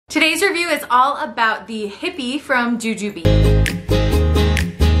Today's review is all about the Hippie from Jujube.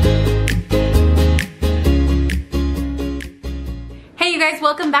 Hey you guys,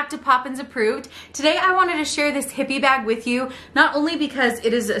 welcome back to Poppins Approved. Today I wanted to share this Hippie bag with you, not only because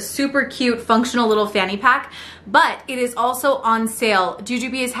it is a super cute functional little fanny pack, but it is also on sale.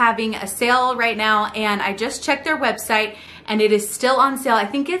 Jujube is having a sale right now and I just checked their website and it is still on sale. I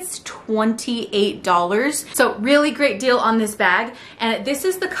think it's $28. So really great deal on this bag. And this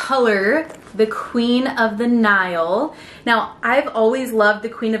is the color, the Queen of the Nile. Now, I've always loved the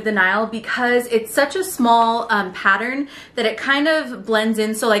Queen of the Nile because it's such a small pattern that it kind of blends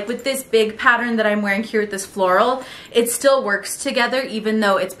in. So like with this big pattern that I'm wearing here with this floral, it still works together even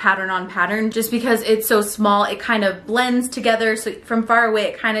though it's pattern on pattern. Just because it's so small, it kind of blends together. So from far away,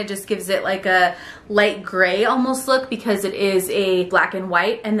 it kind of just gives it like a light gray almost look because it is a black and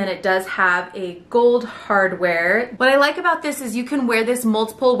white, and then it does have a gold hardware. What I like about this is you can wear this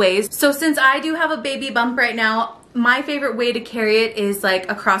multiple ways. So since I do have a baby bump right now, my favorite way to carry it is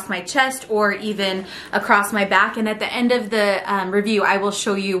like across my chest or even across my back, and at the end of the review I will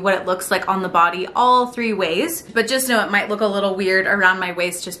show you what it looks like on the body all three ways. But just know it might look a little weird around my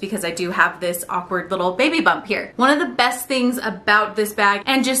waist just because I do have this awkward little baby bump here. One of the best things about this bag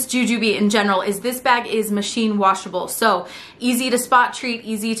and just Jujube in general is this bag is machine washable, so easy to spot treat,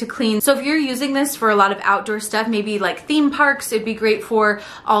 easy to clean. So if you're using this for a lot of outdoor stuff, maybe like theme parks, it'd be great for,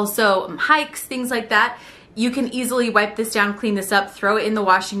 also hikes, things like that. You can easily wipe this down, clean this up, throw it in the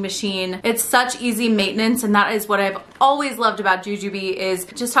washing machine. It's such easy maintenance, and that is what I've always loved about Jujube, is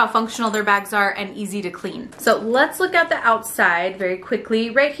just how functional their bags are and easy to clean. So let's look at the outside very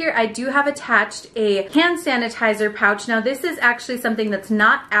quickly. Right here I do have attached a hand sanitizer pouch. Now this is actually something that's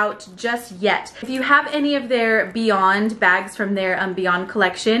not out just yet. If you have any of their Beyond bags from their Beyond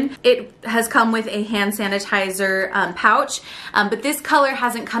collection, it has come with a hand sanitizer pouch, but this color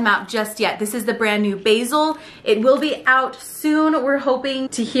hasn't come out just yet. This is the brand new Basil. It will be out soon. We're hoping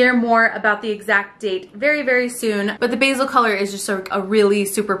to hear more about the exact date very, very soon. But the basil color is just a really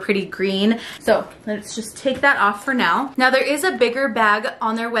super pretty green. So let's just take that off for now. Now there is a bigger bag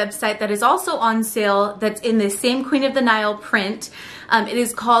on their website that is also on sale that's in the same Queen of the Nile print. It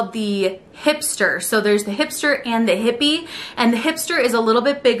is called the Hipster. So there's the Hipster and the Hippie, and the Hipster is a little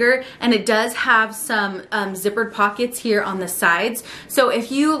bit bigger and it does have some zippered pockets here on the sides. So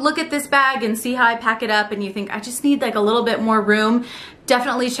if you look at this bag and see how I pack it up and you think I just need like a little bit more room,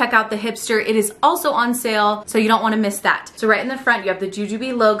 definitely check out the Hipster. It is also on sale, so you don't want to miss that. So right in the front, you have the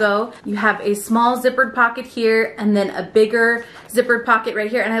Jujube logo. You have a small zippered pocket here and then a bigger zippered pocket right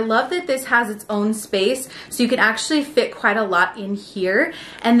here. And I love that this has its own space, so you can actually fit quite a lot in here.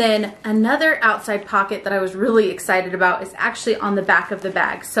 And then another outside pocket that I was really excited about is actually on the back of the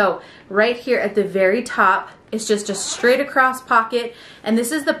bag. So right here at the very top, it's just a straight across pocket, and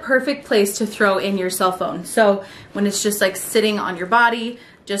this is the perfect place to throw in your cell phone. So when it's just like sitting on your body,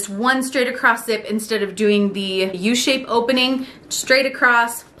 just one straight across zip instead of doing the U-shape opening, straight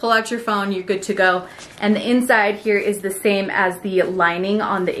across, pull out your phone, you're good to go. And the inside here is the same as the lining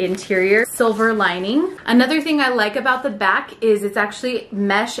on the interior, silver lining. Another thing I like about the back is it's actually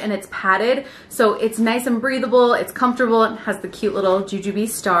mesh and it's padded, so it's nice and breathable, it's comfortable, and has the cute little Jujube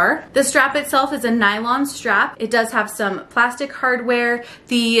star. The strap itself is a nylon strap. It does have some plastic hardware.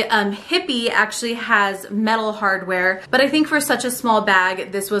 The Hippie actually has metal hardware, but I think for such a small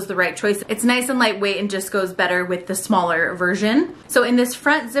bag, this was the right choice. It's nice and lightweight and just goes better with the smaller version. So in this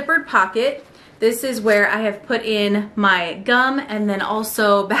front zippered pocket, this is where I have put in my gum, and then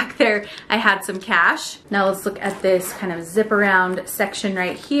also back there I had some cash. Now let's look at this kind of zip around section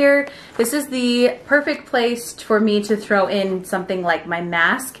right here. This is the perfect place for me to throw in something like my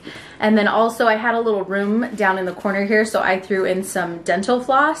mask. And then also I had a little room down in the corner here, so I threw in some dental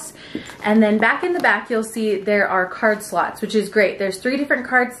floss. And then back in the back you'll see there are card slots, which is great. There's 3 different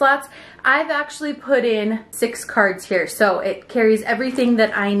card slots. I've actually put in 6 cards here, so it carries everything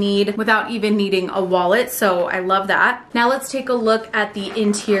that I need without even needing a wallet, so I love that. Now let's take a look at the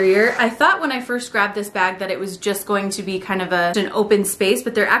interior. I thought when I first grabbed this bag that it was just going to be kind of an open space,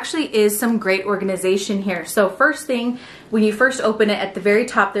 but there actually is some great organization here. So first thing, when you first open it, at the very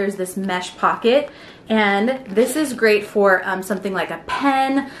top there's this mesh pocket, and this is great for something like a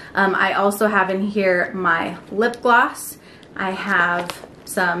pen. I also have in here my lip gloss. I have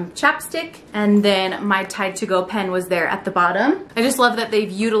some chapstick, and then my Tide to Go pen was there at the bottom. I just love that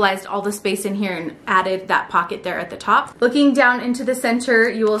they've utilized all the space in here and added that pocket there at the top. Looking down into the center,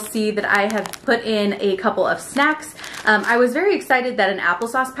 you will see that I have put in a couple of snacks. I was very excited that an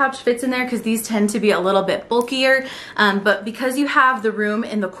applesauce pouch fits in there because these tend to be a little bit bulkier, but because you have the room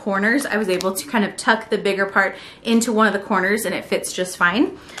in the corners, I was able to kind of tuck the bigger part into one of the corners and it fits just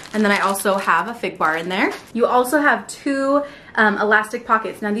fine. And then I also have a fig bar in there. You also have two elastic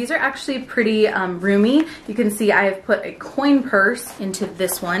pockets. Now these are actually pretty roomy. You can see I have put a coin purse into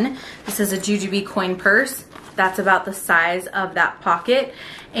this one. This is a Jujube coin purse. That's about the size of that pocket.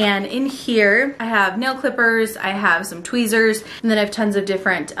 And in here, I have nail clippers, I have some tweezers, and then I have tons of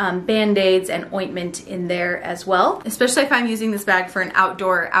different Band-Aids and ointment in there as well. Especially if I'm using this bag for an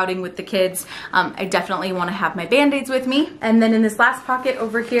outdoor outing with the kids, I definitely want to have my Band-Aids with me. And then in this last pocket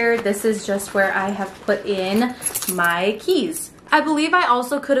over here, this is just where I have put in my keys. I believe I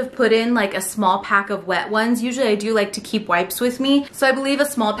also could have put in like a small pack of wet ones. Usually I do like to keep wipes with me, so I believe a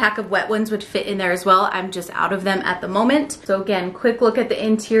small pack of wet ones would fit in there as well. I'm just out of them at the moment. So again, quick look at the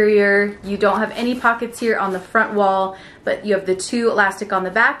interior. You don't have any pockets here on the front wall, but you have the two elastic on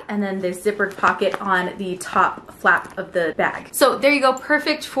the back and then this zippered pocket on the top flap of the bag. So there you go,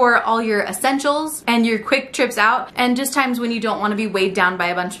 perfect for all your essentials and your quick trips out and just times when you don't want to be weighed down by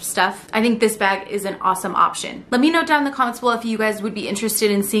a bunch of stuff. I think this bag is an awesome option. Let me know down in the comments below if you guys would be interested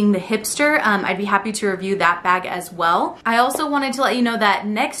in seeing the Hipster. I'd be happy to review that bag as well. I also wanted to let you know that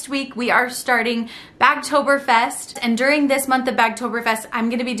next week we are starting Bagtoberfest, and during this month of Bagtoberfest, I'm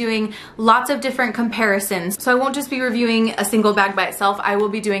going to be doing lots of different comparisons. So I won't just be reviewing a single bag by itself, I will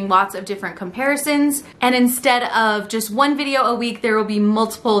be doing lots of different comparisons, and instead of just one video a week, there will be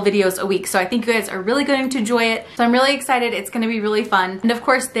multiple videos a week. So I think you guys are really going to enjoy it. So I'm really excited, it's going to be really fun. And of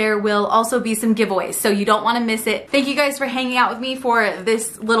course, there will also be some giveaways, so you don't want to miss it. Thank you guys for hanging out with me for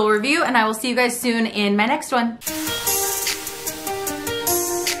this little review, and I will see you guys soon in my next one.